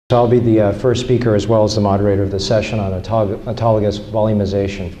I'll be the first speaker as well as the moderator of the session on autologous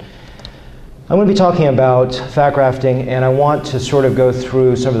volumization. I'm going to be talking about fat grafting, and I want to sort of go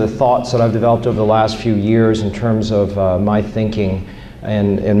through some of the thoughts that I've developed over the last few years in terms of my thinking,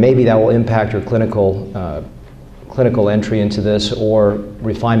 and maybe that will impact your clinical entry into this or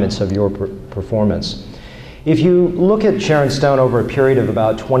refinements of your performance. If you look at Sharon Stone over a period of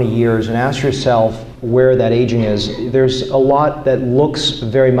about 20 years and ask yourself where that aging is, there's a lot that looks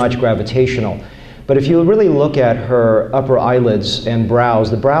very much gravitational. But if you really look at her upper eyelids and brows,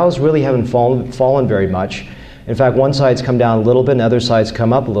 the brows really haven't fallen very much. In fact, one side's come down a little bit and the other side's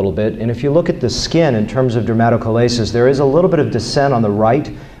come up a little bit. And if you look at the skin in terms of dermatochalasis, there is a little bit of descent on the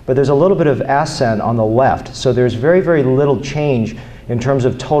right, but there's a little bit of ascent on the left. So there's very, very little change in terms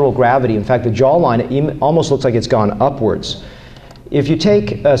of total gravity. In fact, the jawline almost looks like it's gone upwards. If you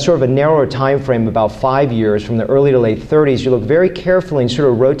take sort of a narrower time frame, about 5 years, from the early to late 30s, you look very carefully and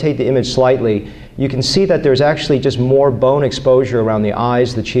sort of rotate the image slightly, you can see that there's actually just more bone exposure around the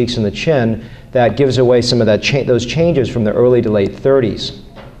eyes, the cheeks, and the chin that gives away some of those changes from the early to late 30s.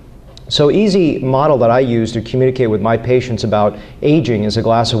 So easy model that I use to communicate with my patients about aging is a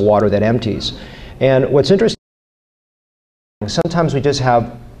glass of water that empties. And what's interesting, sometimes we just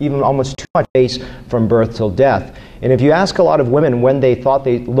have even almost too much face from birth till death. And if you ask a lot of women when they thought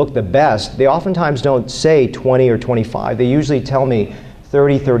they looked the best, they oftentimes don't say 20 or 25. They usually tell me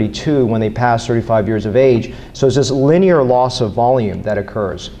 30, 32 when they pass 35 years of age. So it's this linear loss of volume that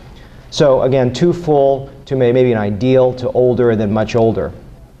occurs. So again, too full to maybe an ideal, to older, and then much older.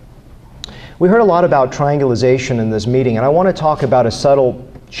 We heard a lot about triangulation in this meeting, and I want to talk about a subtle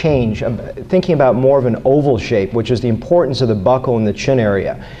change, thinking about more of an oval shape, which is the importance of the buccal and the chin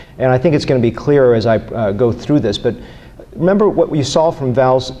area. And I think it's going to be clearer as I go through this. But remember what we saw from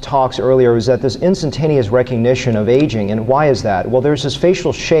Val's talks earlier is that this instantaneous recognition of aging. And why is that? Well, there's this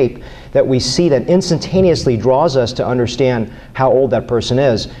facial shape that we see that instantaneously draws us to understand how old that person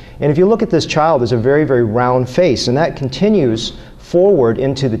is. And if you look at this child, there's a very, very round face, and that continues forward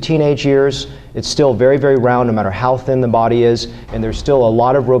into the teenage years. It's still very, very round no matter how thin the body is, and there's still a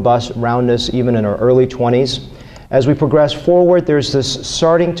lot of robust roundness even in our early 20s. As we progress forward, there's this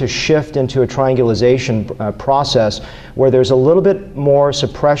starting to shift into a triangulation process where there's a little bit more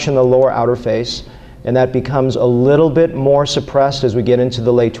suppression in the lower outer face, and that becomes a little bit more suppressed as we get into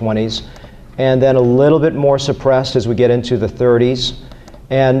the late 20s, and then a little bit more suppressed as we get into the 30s.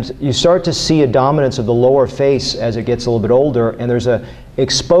 And you start to see a dominance of the lower face as it gets a little bit older, and there's a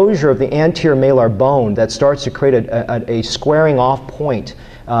exposure of the anterior malar bone that starts to create a squaring off point,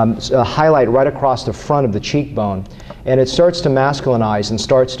 a highlight right across the front of the cheekbone, and it starts to masculinize and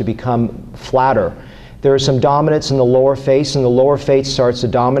starts to become flatter. There is some dominance in the lower face, and the lower face starts to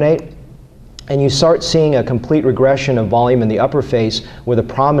dominate, and you start seeing a complete regression of volume in the upper face with a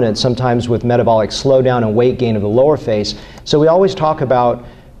prominence, sometimes with metabolic slowdown and weight gain of the lower face. So we always talk about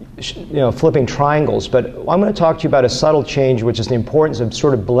flipping triangles, but I'm going to talk to you about a subtle change, which is the importance of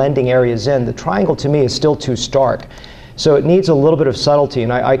sort of blending areas in. The triangle to me is still too stark, so it needs a little bit of subtlety,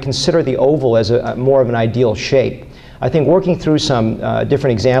 and I consider the oval as more of an ideal shape. I think working through some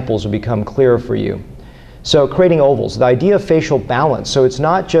different examples will become clearer for you. So creating ovals, the idea of facial balance. So it's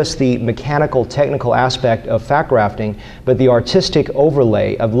not just the mechanical, technical aspect of fat grafting, but the artistic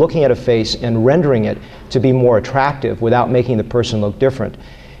overlay of looking at a face and rendering it to be more attractive without making the person look different.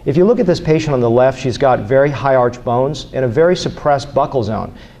 If you look at this patient on the left, she's got very high arch bones and a very suppressed buccal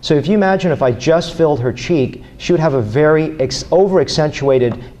zone. So if you imagine if I just filled her cheek, she would have a very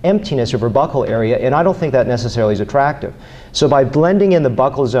over-accentuated emptiness of her buccal area, and I don't think that necessarily is attractive. So by blending in the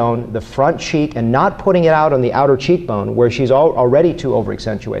buccal zone, the front cheek, and not putting it out on the outer cheekbone where she's already too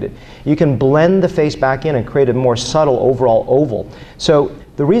over-accentuated, you can blend the face back in and create a more subtle overall oval. So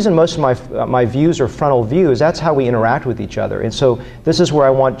the reason most of my views are frontal views, that's how we interact with each other. And so this is where I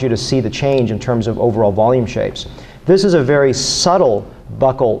want you to see the change in terms of overall volume shapes. This is a very subtle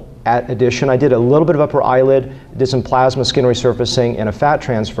buccal addition. I did a little bit of upper eyelid, did some plasma skin resurfacing, and a fat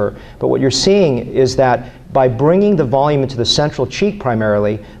transfer. But what you're seeing is that by bringing the volume into the central cheek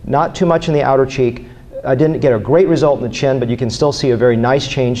primarily, not too much in the outer cheek, I didn't get a great result in the chin, but you can still see a very nice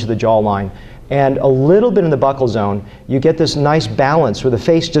change to the jawline. And a little bit in the buccal zone, you get this nice balance where the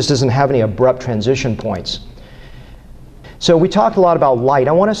face just doesn't have any abrupt transition points. So we talked a lot about light.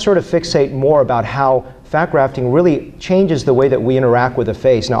 I want to sort of fixate more about how fat grafting really changes the way that we interact with the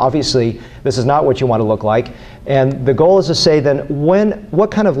face. Now obviously this is not what you want to look like, and the goal is to say then what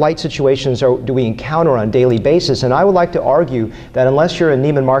kind of light situations do we encounter on a daily basis. And I would like to argue that unless you're in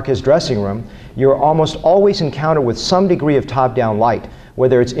Neiman Marcus dressing room, you're almost always encountered with some degree of top-down light,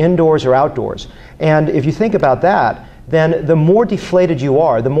 whether it's indoors or outdoors. And if you think about that, then the more deflated you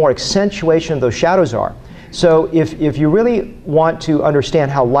are, the more accentuation those shadows are. So if you really want to understand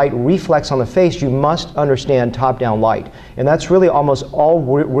how light reflects on the face, you must understand top-down light. And that's really almost all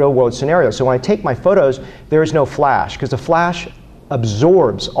real-world scenarios. So when I take my photos, there is no flash, because the flash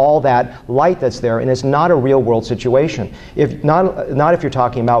absorbs all that light that's there, and it's not a real-world situation, not if you're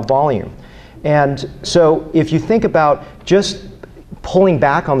talking about volume. And so if you think about just pulling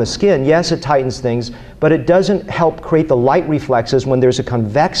back on the skin, yes, it tightens things, but it doesn't help create the light reflexes when there's a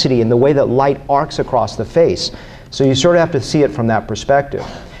convexity in the way that light arcs across the face. So you sort of have to see it from that perspective.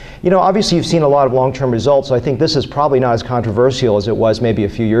 You know, obviously you've seen a lot of long-term results, so I think this is probably not as controversial as it was maybe a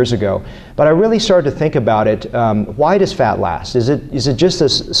few years ago. But I really started to think about it. Why does fat last? Is it just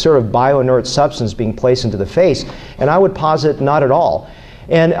this sort of bioinert substance being placed into the face? And I would posit not at all.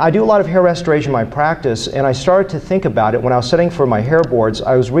 And I do a lot of hair restoration in my practice, and I started to think about it when I was studying for my hair boards.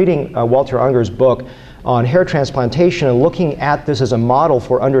 I was reading Walter Unger's book on hair transplantation and looking at this as a model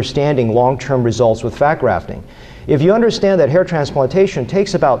for understanding long-term results with fat grafting. If you understand that hair transplantation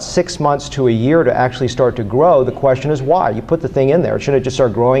takes about 6 months to a year to actually start to grow, the question is why? You put the thing in there, shouldn't it just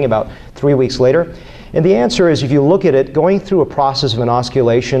start growing about 3 weeks later? And the answer is, if you look at it, going through a process of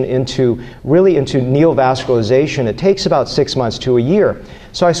inosculation into neovascularization, it takes about 6 months to a year.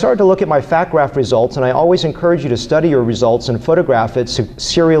 So I started to look at my fat graft results, and I always encourage you to study your results and photograph it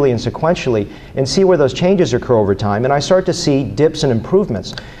serially and sequentially and see where those changes occur over time. And I start to see dips and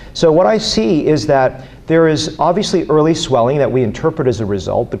improvements. So what I see is that there is obviously early swelling that we interpret as a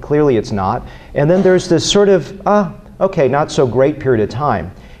result, but clearly it's not. And then there's this sort of, okay, not so great period of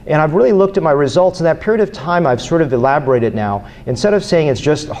time. And I've really looked at my results, and that period of time I've sort of elaborated now. Instead of saying it's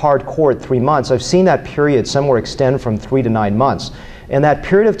just hardcore at 3 months, I've seen that period somewhere extend from 3 to 9 months. And that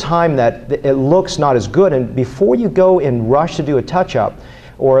period of time that it looks not as good, and before you go and rush to do a touch-up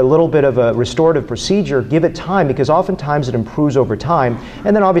or a little bit of a restorative procedure, give it time, because oftentimes it improves over time,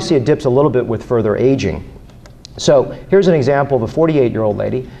 and then obviously it dips a little bit with further aging. So here's an example of a 48-year-old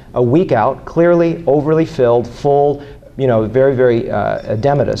lady, a week out, clearly overly filled, full, you know, very, very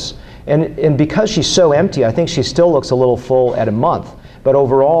edematous. And because she's so empty, I think she still looks a little full at a month. But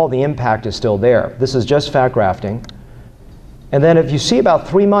overall, the impact is still there. This is just fat grafting. And then if you see about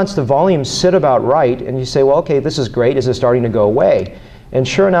 3 months, the volumes sit about right, and you say, well, okay, this is great. Is it starting to go away? And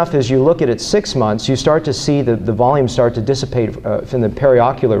sure enough, as you look at it 6 months, you start to see the volume start to dissipate from the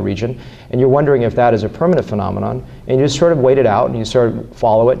periocular region, and you're wondering if that is a permanent phenomenon. And you just sort of wait it out, and you sort of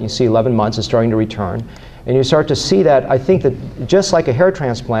follow it, and you see 11 months is starting to return. And you start to see that, I think that just like a hair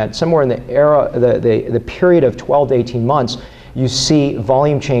transplant, somewhere in the period of 12 to 18 months, you see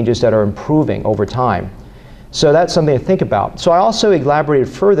volume changes that are improving over time. So that's something to think about. So I also elaborated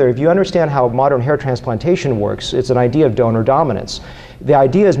further. If you understand how modern hair transplantation works, it's an idea of donor dominance. The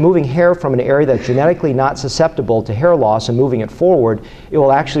idea is moving hair from an area that's genetically not susceptible to hair loss and moving it forward, it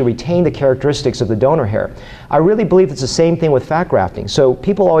will actually retain the characteristics of the donor hair. I really believe it's the same thing with fat grafting. So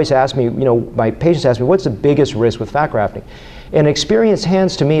people always ask me, you know, my patients ask me, what's the biggest risk with fat grafting? In experienced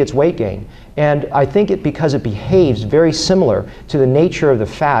hands, to me, it's weight gain. And I think because it behaves very similar to the nature of the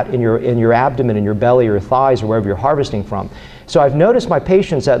fat in your abdomen, in your belly, or your thighs, or wherever you're harvesting from. So I've noticed my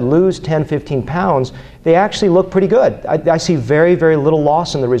patients that lose 10, 15 pounds, they actually look pretty good. I see very, very little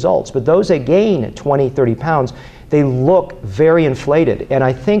loss in the results. But those that gain 20, 30 pounds, they look very inflated. And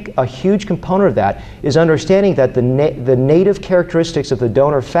I think a huge component of that is understanding that the native characteristics of the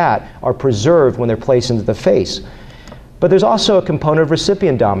donor fat are preserved when they're placed into the face. But there's also a component of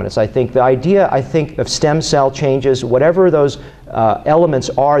recipient dominance. I think the idea, of stem cell changes, whatever those elements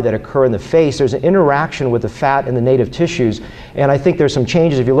are that occur in the face, there's an interaction with the fat and the native tissues. And I think there's some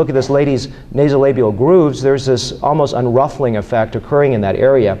changes. If you look at this lady's nasolabial grooves, there's this almost unruffling effect occurring in that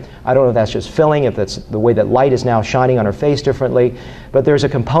area. I don't know if that's just filling, if that's the way that light is now shining on her face differently, but there's a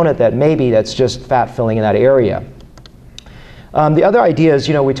component that maybe that's just fat filling in that area. The other idea is,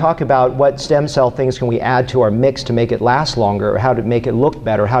 we talk about what stem cell things can we add to our mix to make it last longer, or how to make it look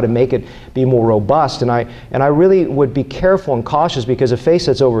better, how to make it be more robust. And I really would be careful and cautious, because a face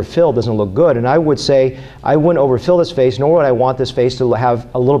that's overfilled doesn't look good. And I would say I wouldn't overfill this face, nor would I want this face to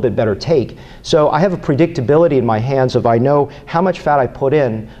have a little bit better take. So I have a predictability in my hands of I know how much fat I put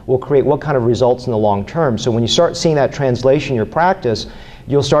in will create what kind of results in the long term. So when you start seeing that translation in your practice,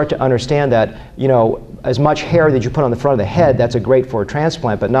 you'll start to understand that, as much hair that you put on the front of the head, that's great for a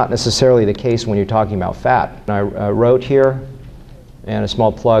transplant, but not necessarily the case when you're talking about fat. And I wrote here, and a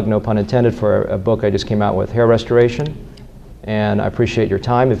small plug, no pun intended, for a book I just came out with, Hair Restoration. And I appreciate your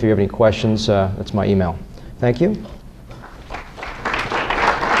time. If you have any questions, that's my email. Thank you.